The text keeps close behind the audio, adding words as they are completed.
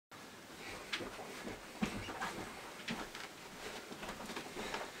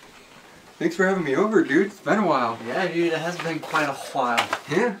Thanks for having me over, dude. It's been a while. Yeah, dude, it has been quite a while.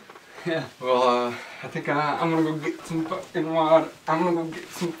 Yeah? Yeah. Well, I think I'm gonna go get some fucking water.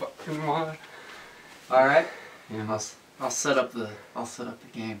 Alright. Yeah. I'll set up the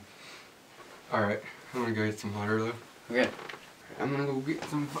game. Alright. I'm gonna go get some water, though. Okay. I'm gonna go get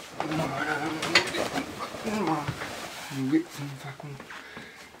some fucking water.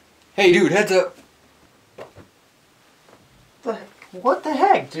 Hey, dude, heads up. What the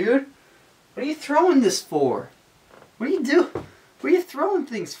heck, dude? What are you throwing this for? What do you do? What are you throwing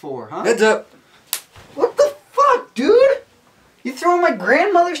things for, huh? Heads up. What the fuck, dude? You throwing my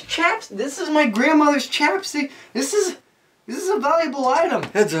grandmother's chaps? This is my grandmother's chapstick. This is a valuable item.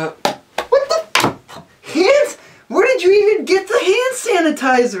 Heads up. What the hands? Where did you even get the hand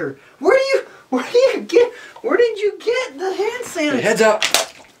sanitizer? Where did you get the hand sanitizer? Hey, heads up.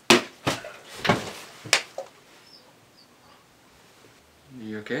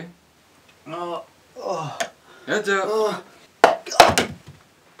 You okay? Oh. Heads up.